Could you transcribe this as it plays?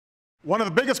One of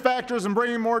the biggest factors in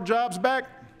bringing more jobs back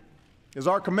is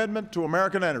our commitment to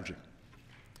American energy.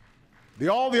 The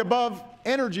all-the-above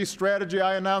energy strategy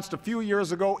I announced a few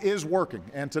years ago is working,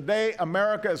 and today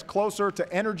America is closer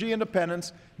to energy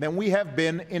independence than we have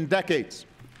been in decades.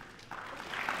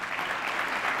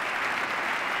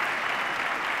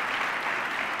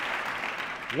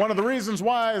 One of the reasons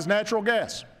why is natural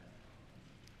gas.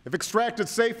 If extracted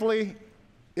safely,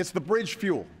 it's the bridge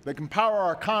fuel that can power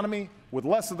our economy with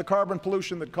less of the carbon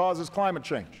pollution that causes climate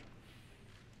change.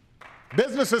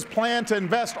 Businesses plan to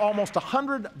invest almost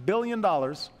 $100 billion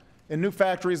in new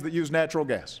factories that use natural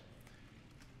gas.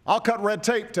 I'll cut red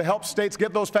tape to help states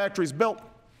get those factories built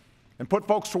and put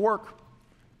folks to work.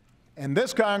 And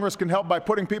this Congress can help by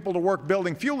putting people to work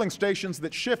building fueling stations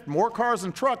that shift more cars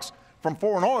and trucks from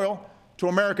foreign oil to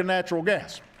American natural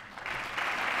gas.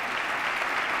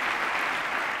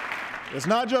 It's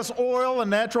not just oil and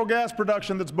natural gas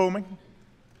production that's booming.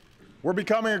 We're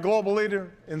becoming a global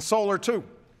leader in solar, too.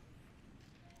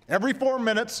 Every 4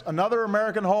 minutes, another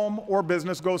American home or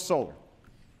business goes solar.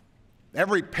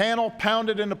 Every panel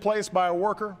pounded into place by a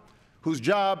worker whose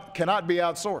job cannot be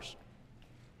outsourced.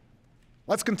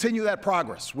 Let's continue that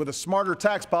progress with a smarter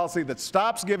tax policy that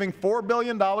stops giving $4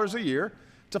 billion a year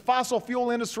to fossil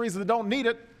fuel industries that don't need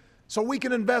it, so we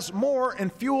can invest more in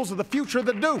fuels of the future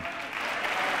that do.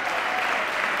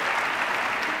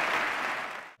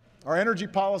 Our energy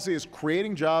policy is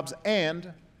creating jobs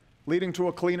and leading to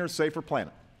a cleaner, safer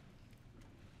planet.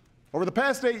 Over the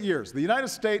past 8 years, the United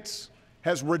States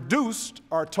has reduced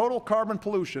our total carbon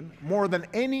pollution more than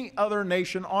any other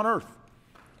nation on Earth.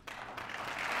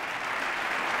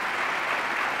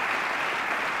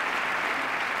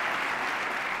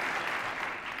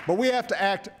 But we have to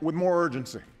act with more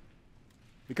urgency,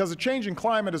 because the changing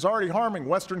climate is already harming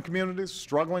Western communities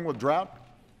struggling with drought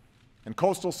and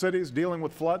coastal cities dealing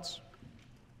with floods.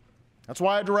 That's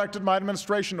why I directed my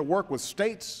administration to work with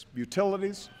states,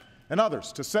 utilities, and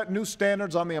others to set new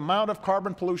standards on the amount of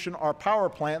carbon pollution our power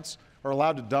plants are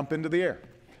allowed to dump into the air.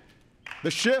 The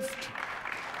shift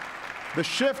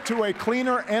to a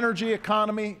cleaner energy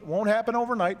economy won't happen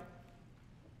overnight,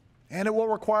 and it will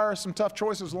require some tough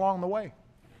choices along the way.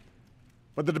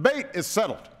 But the debate is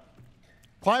settled.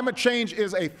 Climate change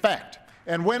is a fact.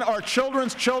 And when our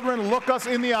children's children look us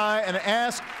in the eye and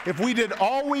ask if we did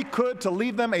all we could to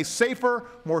leave them a safer,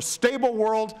 more stable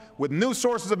world with new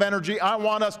sources of energy, I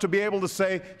want us to be able to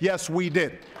say, yes, we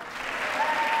did.